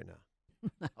group right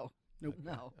now? No. Nope.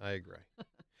 No. I agree.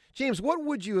 James, what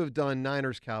would you have done,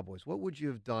 Niners-Cowboys? What would you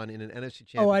have done in an NFC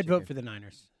Championship Oh, I'd vote game? for the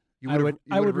Niners. You I would've- would.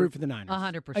 you I would've would root root- for the Niners.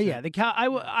 100%.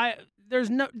 Yeah,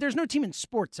 there's no team in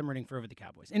sports I'm rooting for over the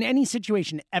Cowboys in any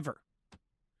situation ever.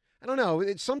 I don't know.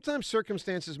 Sometimes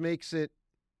circumstances makes it.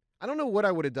 I don't know what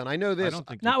I would have done. I know this. I don't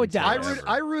think Not you with can say Dallas. ever.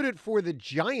 I rooted for the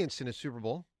Giants in a Super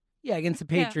Bowl. Yeah, against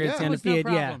the Yeah, Patriots yeah, and was the no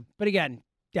field. Yeah, problem. but again,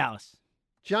 Dallas.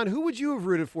 John, who would you have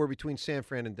rooted for between San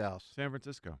Fran and Dallas? San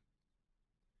Francisco.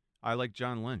 I like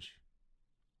John Lynch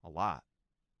a lot.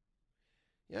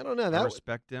 Yeah, I don't know. I That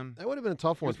respect him. that would have been a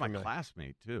tough He one was for my me.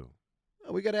 classmate too.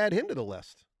 Oh, we got to add him to the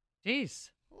list. Jeez.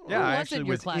 Yeah, Who I wasn't actually your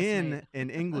was in classmate? an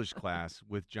English class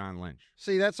with John Lynch.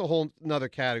 See, that's a whole another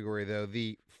category, though.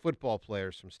 The football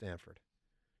players from Stanford,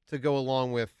 to go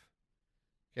along with.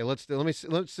 Okay,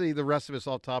 let's see the rest of us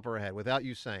off top of our head without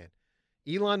you saying.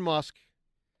 Elon Musk.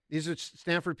 These are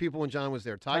Stanford people when John was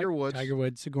there. Tiger Woods.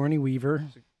 Sigourney Weaver.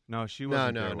 No, she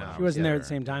wasn't there. no. when I She was wasn't there at there. the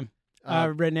same time.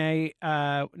 Uh, Renee,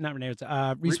 not Renee. It's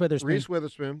Reese Witherspoon. Reese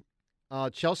Witherspoon.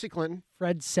 Chelsea Clinton.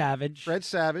 Fred Savage. Fred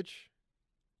Savage.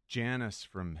 Janice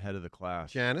from Head of the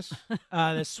Class. Janice.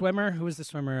 The swimmer. Who was the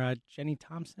swimmer? Jenny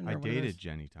Thompson. I or whatever it dated is?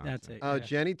 Jenny Thompson. That's it. yeah.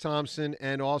 Jenny Thompson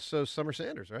and also Summer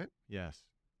Sanders, right? Yes.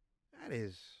 That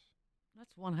is.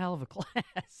 That's one hell of a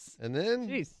class. And then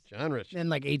Jeez. John Rich. And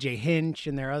like AJ Hinch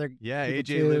and their other. Yeah, people AJ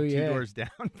too, lived two yeah. doors down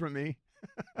from me.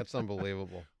 That's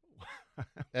unbelievable.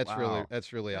 That's Wow.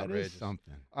 really That outrageous. is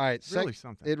something. All right, Really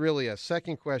something. It really is.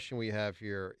 Second question we have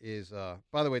here is,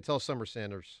 by the way, tell Summer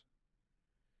Sanders.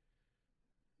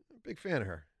 Big fan of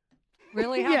her.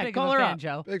 Really? How Yeah, big call of a her fan, up.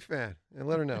 Joe? Big fan. And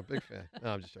let her know. Big fan.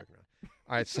 No, I'm just joking around.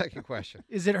 All right, second question.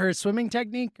 Is it her swimming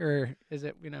technique or is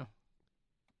it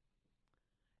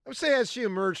I would say as she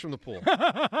emerged from the pool.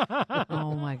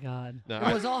 Oh, my God. No,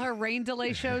 Was all her rain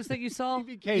delay shows that you saw?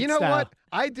 You know what?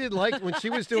 I did like when she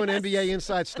was doing NBA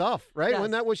Inside Stuff, right? Yes.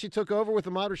 Wasn't that what she took over with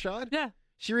Ahmad Rashad? Yeah.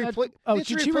 She replaced.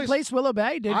 Did she replace Willow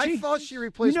Bay? Did I she? thought she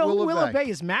replaced You know who Willow Willow Bay. Bay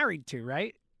is married to,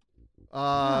 right?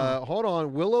 Hold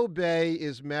on. Willow Bay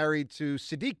is married to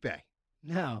Sadiq Bay.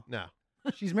 No. No.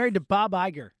 She's married to Bob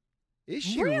Iger. Is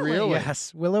she Really? really?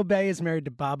 Yes. Willow Bay is married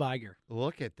to Bob Iger.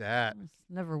 Look at that.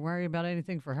 Never worry about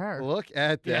anything for her. Look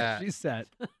at Yeah, that. she's set.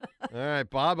 All right,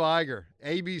 Bob Iger,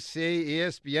 ABC,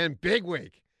 ESPN,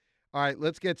 bigwig. All right,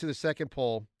 let's get to the second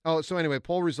poll. Oh, so anyway,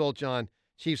 poll result, John.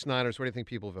 Chiefs, Niners. What do you think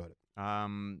people voted?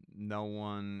 No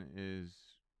one is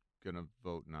gonna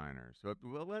vote Niners. So,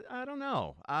 well, I don't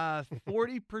know.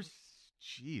 40%.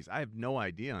 Jeez, I have no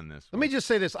idea on this. Let me just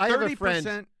say this. I have a friend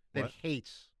 30%. that What?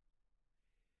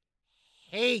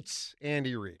 hates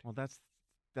Andy Reid. Well,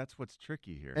 that's what's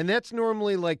tricky here. And that's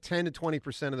normally like 10 to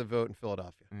 20% of the vote in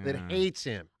Philadelphia that Yeah. hates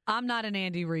him. I'm not an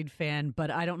Andy Reid fan,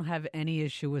 but I don't have any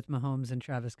issue with Mahomes and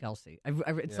Travis Kelce.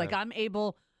 It's like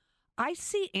I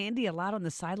see Andy a lot on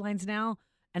the sidelines now,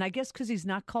 and I guess because he's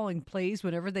not calling plays,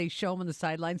 whenever they show him on the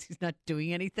sidelines, he's not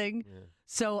doing anything. Yeah.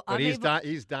 So But I'm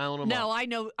he's dialing him No, up.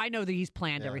 I know that he's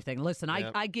planned Yeah. everything. Listen,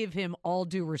 Yep. I give him all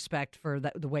due respect for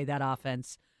the way that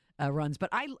offense runs, but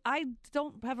I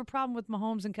don't have a problem with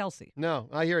Mahomes and Kelce. No,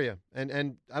 I hear you.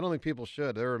 And I don't think people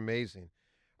should. They're amazing.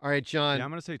 All right, John. Yeah,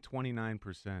 I'm gonna say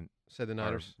 29% said the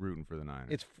Niners. are rooting for the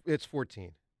Niners. It's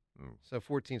 14. Ooh. So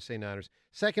 14 say Niners.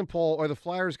 Second poll, are the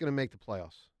Flyers going to make the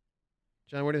playoffs?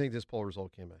 John, where do you think this poll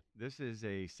result came in? This is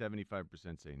a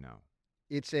 75% say no.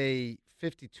 It's a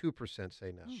 52%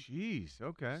 say no. Jeez.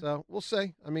 Okay. So we'll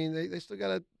see. I mean, they still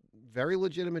got a very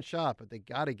legitimate shot, but they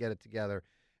got to get it together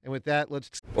And with that,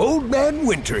 let's... Old Man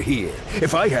Winter here.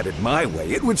 If I had it my way,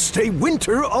 it would stay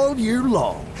winter all year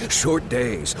long. Short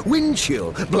days, wind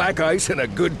chill, black ice, and a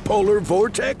good polar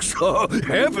vortex. Oh,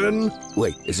 heaven.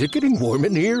 Wait, is it getting warm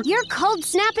in here? Your cold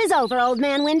snap is over, Old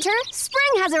Man Winter.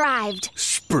 Spring has arrived.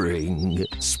 Spring.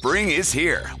 Spring is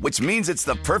here, which means it's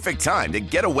the perfect time to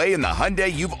get away in the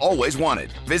Hyundai you've always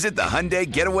wanted. Visit the Hyundai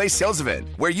Getaway Sales Event,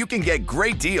 where you can get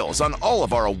great deals on all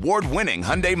of our award-winning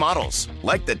Hyundai models,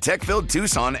 like the tech-filled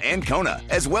Tucson and Kona,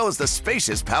 as well as the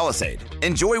spacious Palisade.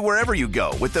 Enjoy wherever you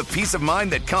go with the peace of mind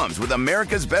that comes with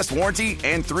America's best warranty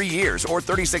and 3 years or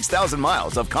 36,000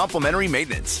 miles of complimentary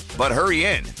maintenance. But hurry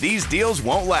in, these deals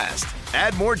won't last.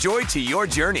 Add more joy to your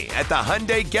journey at the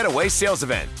Hyundai Getaway Sales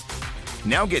Event.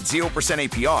 Now get 0%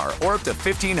 APR or up to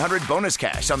 $1,500 bonus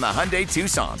cash on the Hyundai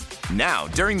Tucson. Now,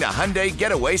 during the Hyundai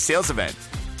Getaway Sales Event.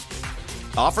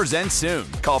 Offers end soon.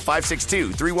 Call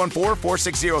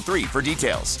 562-314-4603 for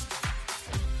details.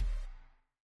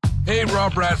 Hey,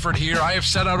 Rob Bradford here. I have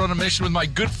set out on a mission with my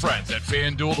good friends at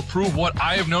FanDuel to prove what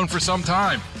I have known for some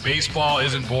time. Baseball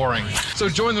isn't boring. So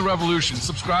join the revolution.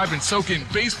 Subscribe and soak in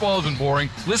Baseball Isn't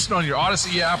Boring. Listen on your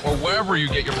Odyssey app or wherever you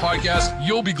get your podcast.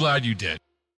 You'll be glad you did.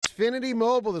 Xfinity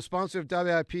Mobile, the sponsor of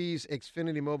WIP's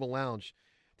Xfinity Mobile Lounge.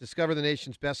 Discover the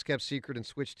nation's best-kept secret and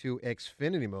switch to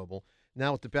Xfinity Mobile.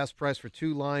 Now with the best price for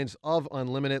 2 lines of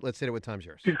unlimited. Let's hit it with time's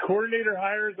yours. These coordinator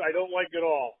hires, I don't like at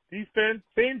all. Defense,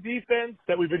 same defense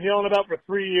that we've been yelling about for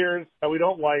 3 years that we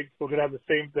don't like. We're going to have the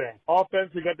same thing.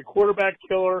 Offense, we got the quarterback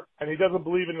killer, and he doesn't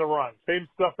believe in the run. Same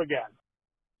stuff again.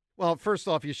 Well, first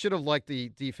off, you should have liked the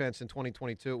defense in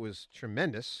 2022. It was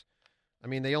tremendous. I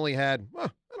mean, they only had,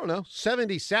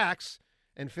 70 sacks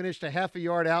and finished a half a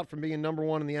yard out from being number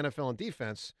 1 in the NFL in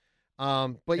defense.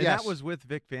 But yes, that was with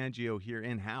Vic Fangio here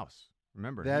in-house.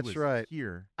 Remember, that's he was right.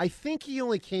 Here, I think he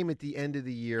only came at the end of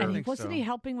the year. And wasn't he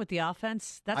helping with the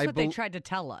offense? That's what they tried to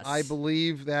tell us. I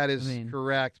believe that is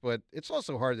correct, but it's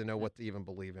also hard to know what to even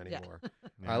believe anymore.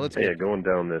 All right, going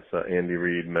down this Andy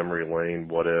Reid memory lane.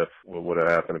 What if? What would have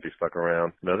happened if he stuck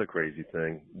around? Another crazy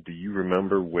thing. Do you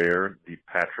remember where the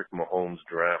Patrick Mahomes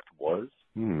draft was?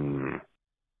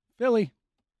 Philly.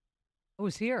 It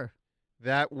was here.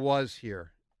 That was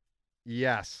here.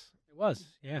 Yes. It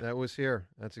was, yeah. That was here.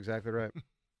 That's exactly right.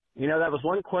 You know, that was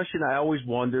one question I always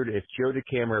wondered if Joe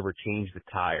DeCamera ever changed the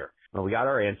tire. Well, we got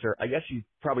our answer. I guess you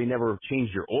probably never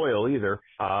changed your oil either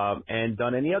and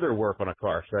done any other work on a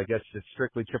car. So I guess it's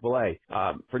strictly AAA.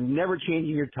 For never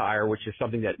changing your tire, which is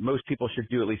something that most people should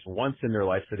do at least once in their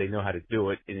life so they know how to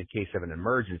do it in the case of an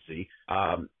emergency,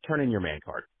 turn in your man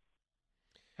card.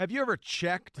 Have you ever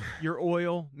checked your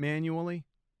oil manually?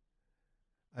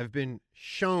 I've been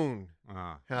shown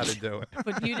how to do it.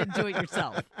 But you didn't do it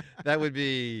yourself. That would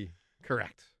be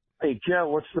correct. Hey, Joe,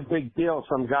 what's the big deal?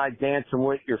 Some guy dancing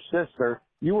with your sister.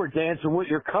 You were dancing with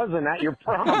your cousin at your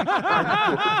prom.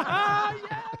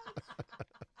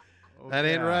 That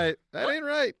ain't right. That ain't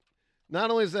right. Not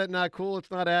only is that not cool,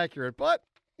 it's not accurate, but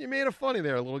you made it funny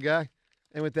there, little guy.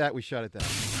 And with that, we shut it down.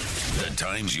 The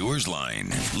Time's Yours line.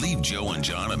 Leave Joe and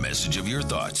John a message of your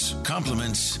thoughts,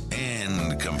 compliments,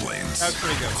 and complaints. That's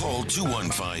pretty good. Call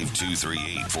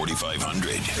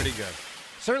 215-238-4500. Pretty good.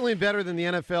 Certainly better than the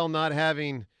NFL not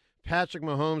having Patrick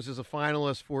Mahomes as a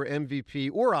finalist for MVP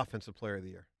or Offensive Player of the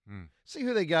Year. See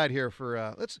who they got here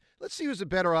for. Let's see who's a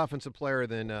better offensive player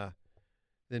than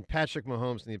Patrick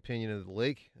Mahomes in the opinion of the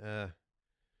league.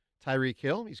 Tyreek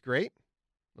Hill, he's great.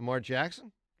 Lamar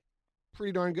Jackson,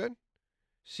 pretty darn good.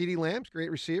 CeeDee Lamb's great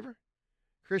receiver.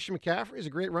 Christian McCaffrey is a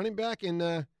great running back. And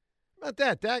how about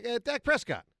that? Dak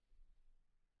Prescott.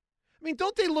 I mean,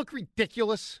 don't they look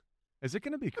ridiculous? Is it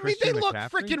going to be Christian McCaffrey? They look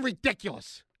freaking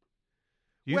ridiculous.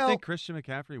 Do you think Christian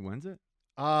McCaffrey wins it?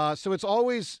 So it's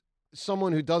always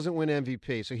someone who doesn't win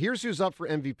MVP. So here's who's up for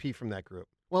MVP from that group.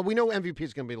 Well, we know MVP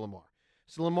is going to be Lamar.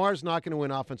 So Lamar's not going to win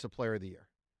Offensive Player of the Year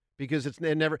because it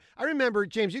never. I remember,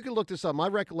 James, you can look this up. My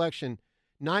recollection,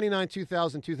 99,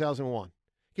 2000, 2001.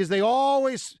 Because they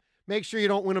always make sure you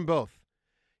don't win them both.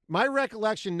 My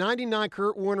recollection, 99,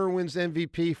 Kurt Warner wins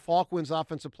MVP. Falk wins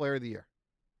Offensive Player of the Year.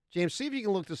 James, see if you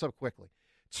can look this up quickly.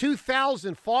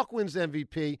 2000, Falk wins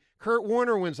MVP. Kurt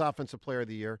Warner wins Offensive Player of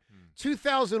the Year.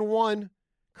 2001,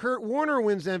 Kurt Warner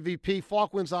wins MVP.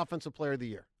 Falk wins Offensive Player of the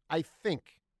Year. I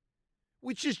think.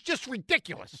 Which is just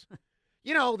ridiculous.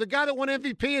 The guy that won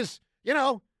MVP is, he's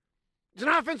an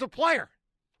offensive player.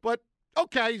 But,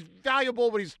 okay, he's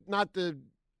valuable, but he's not the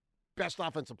best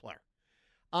offensive player.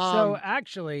 So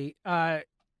actually,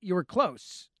 you were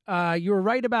close. You were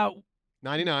right about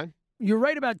 99. You're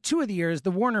right about 2 of the years,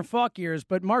 the Warner Falk years,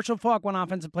 but Marshall Falk won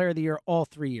Offensive Player of the Year all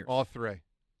 3 years. All 3.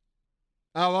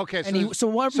 Oh, okay.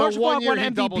 Marshall Falk won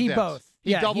MVP both.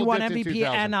 He he won double-dipped in MVP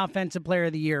 2000. and Offensive Player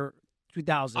of the Year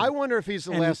 2000. I wonder if he's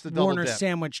the and last to double Warner dip.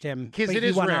 sandwiched him. Because but it he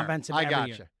is won rare. offensive I every gotcha.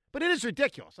 year. But it is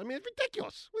ridiculous. I mean, it's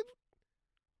ridiculous.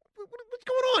 What's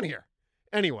going on here?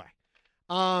 Anyway,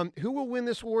 who will win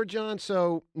this award, John?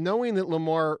 So knowing that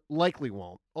Lamar likely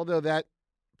won't, although that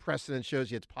precedent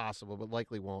shows you it's possible, but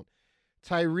likely won't.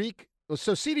 Tyreek.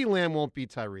 So CeeDee Lamb won't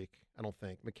beat Tyreek, I don't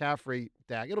think. McCaffrey,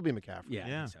 Dak. It'll be McCaffrey. Yeah, I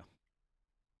think so.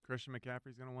 Christian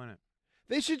McCaffrey's going to win it.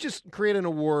 They should just create an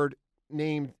award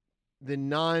named the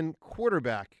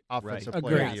non-quarterback offensive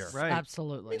player of the year. Right.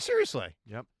 Absolutely. I mean, seriously.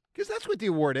 Yep. Because that's what the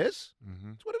award is.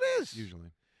 Mm-hmm. That's what it is.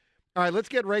 Usually. All right, let's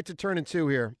get right to turning two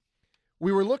here.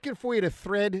 We were looking for you to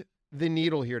thread the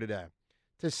needle here today,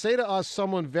 to say to us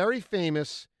someone very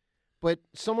famous, but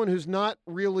someone who's not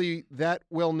really that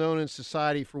well known in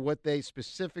society for what they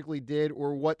specifically did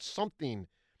or what something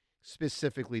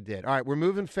specifically did. All right, we're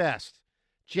moving fast.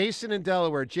 Jason in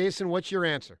Delaware. Jason, what's your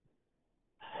answer?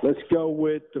 Let's go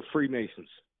with the Freemasons.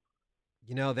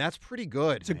 You know, that's pretty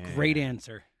good. It's a great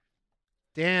answer.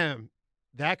 Damn,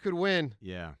 that could win.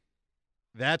 Yeah.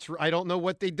 I don't know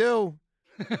what they do.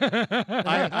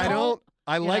 I don't.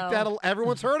 I like that.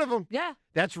 Everyone's heard of them. Yeah.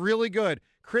 That's really good.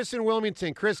 Chris in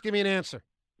Wilmington. Chris, give me an answer.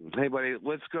 Hey, buddy,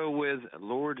 let's go with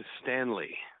Lord Stanley.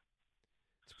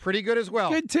 It's pretty good as well.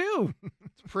 Good, too.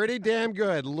 It's pretty damn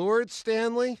good. Lord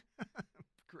Stanley.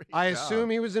 I assume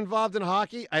he was involved in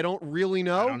hockey. I don't really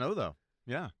know. I don't know, though.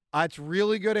 Yeah. It's a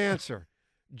really good answer.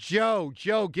 Joe,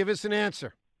 give us an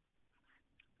answer.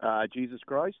 Jesus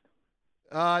Christ?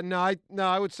 No,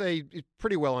 I would say it's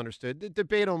pretty well understood.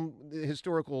 Debate on the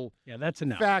historical that's a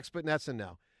no. facts, but that's a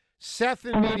no. Seth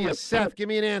in media. Seth, give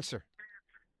me an answer.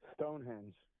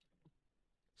 Stonehenge.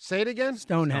 Say it again?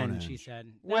 Stonehenge, he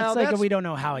said. Well, that's like we don't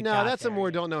know how it got No, that's there. a more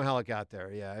don't know how it got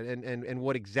there, yeah, and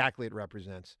what exactly it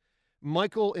represents.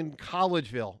 Michael in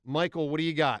Collegeville. Michael, what do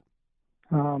you got?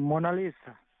 Mona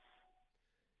Lisa.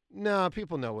 No,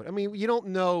 people know it. I mean, you don't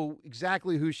know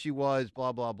exactly who she was,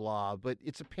 blah, blah, blah, but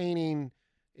it's a painting.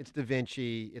 It's Da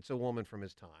Vinci. It's a woman from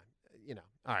his time. You know,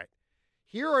 all right.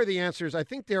 Here are the answers. I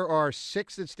think there are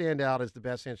 6 that stand out as the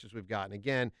best answers we've gotten.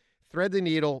 Again, thread the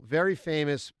needle, very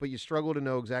famous, but you struggle to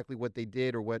know exactly what they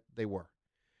did or what they were.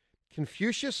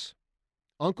 Confucius,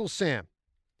 Uncle Sam,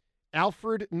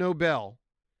 Alfred Nobel,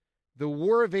 the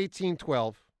War of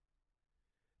 1812,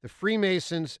 the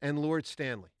Freemasons, and Lord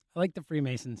Stanley. I like the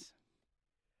Freemasons.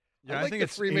 Yeah, I I like think the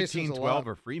it's Freemasons a 1812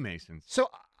 lot. or Freemasons. So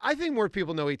I think more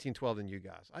people know 1812 than you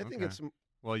guys. I think Okay. it's.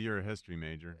 Well, you're a history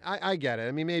major. I get it.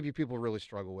 I mean, maybe people really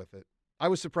struggle with it. I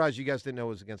was surprised you guys didn't know it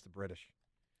was against the British.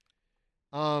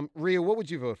 Rhea, what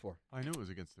would you vote for? I knew it was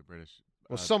against the British.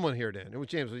 Well, someone here did. It was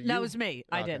James. Was That you? was me.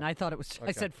 I Okay. didn't. I thought it was. I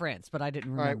Okay. said France, but I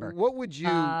didn't All right. remember. What would you?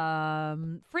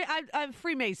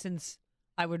 Freemasons.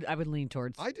 I would lean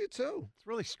towards. I do too. It's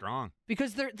really strong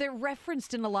because they're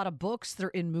referenced in a lot of books. They're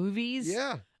in movies.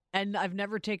 Yeah. And I've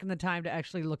never taken the time to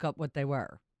actually look up what they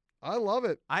were. I love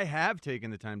it. I have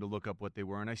taken the time to look up what they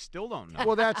were, and I still don't know.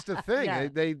 Well, that's the thing. Yeah.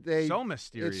 They so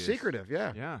mysterious. It's secretive.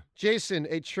 Yeah. Yeah. Jason,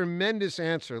 a tremendous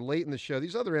answer late in the show.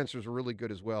 These other answers were really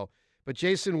good as well. But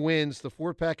Jason wins the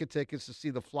 4-pack of tickets to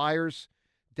see the Flyers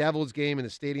Devils game and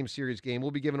the Stadium Series game. We'll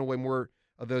be giving away more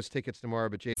of those tickets tomorrow.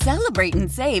 But Jason, Celebrate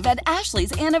and save at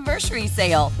Ashley's Anniversary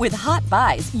Sale. With Hot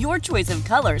Buys, your choice of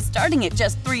colors starting at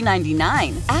just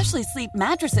 $3.99. Ashley Sleep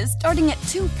mattresses starting at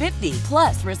 $2.50.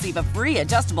 Plus, receive a free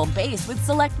adjustable base with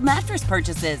select mattress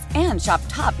purchases. And shop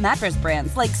top mattress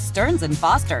brands like Stearns &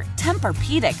 Foster,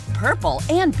 Tempur-Pedic, Purple,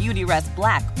 and Beautyrest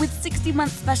Black with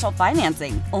 60-month special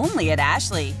financing. Only at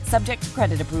Ashley. Subject to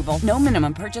credit approval. No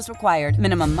minimum purchase required.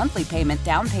 Minimum monthly payment,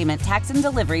 down payment, tax, and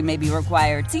delivery may be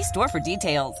required. See store for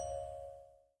details.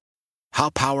 How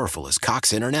powerful is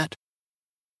Cox Internet?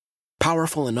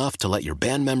 Powerful enough to let your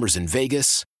band members in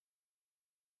Vegas,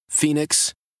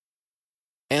 Phoenix,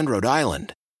 and Rhode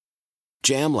Island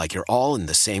jam like you're all in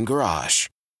the same garage.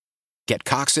 Get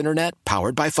Cox Internet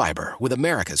powered by fiber with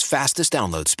America's fastest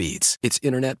download speeds. It's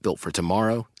internet built for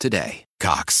tomorrow, today.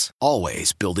 Cox,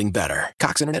 always building better.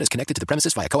 Cox Internet is connected to the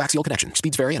premises via coaxial connection.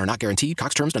 Speeds vary and are not guaranteed.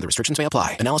 Cox terms and other restrictions may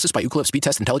apply. Analysis by Ookla Speed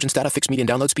Test Intelligence Data. Fixed median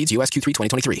download speeds. US Q3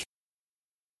 2023.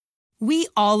 We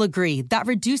all agree that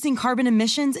reducing carbon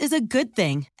emissions is a good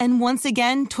thing. And once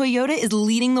again, Toyota is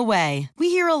leading the way.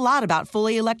 We hear a lot about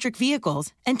fully electric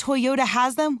vehicles, and Toyota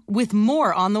has them with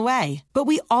more on the way. But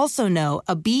we also know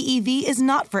a BEV is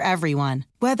not for everyone.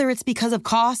 Whether it's because of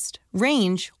cost,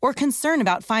 range, or concern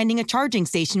about finding a charging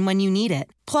station when you need it.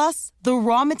 Plus, the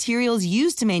raw materials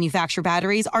used to manufacture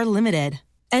batteries are limited.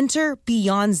 Enter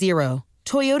Beyond Zero,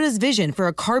 Toyota's vision for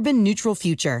a carbon-neutral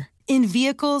future. In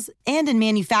vehicles and in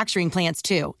manufacturing plants,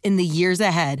 too, in the years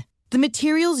ahead. The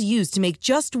materials used to make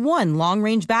just one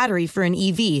long-range battery for an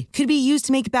EV could be used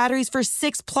to make batteries for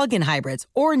 6 plug-in hybrids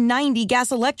or 90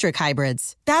 gas-electric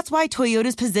hybrids. That's why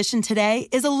Toyota's position today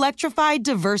is electrified,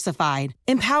 diversified,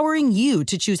 empowering you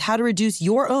to choose how to reduce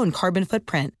your own carbon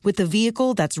footprint with the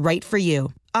vehicle that's right for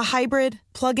you. A hybrid,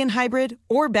 plug-in hybrid,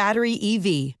 or battery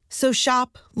EV. So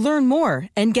shop, learn more,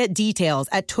 and get details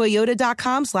at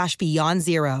toyota.com/beyond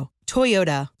zero.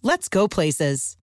 Toyota, let's go places.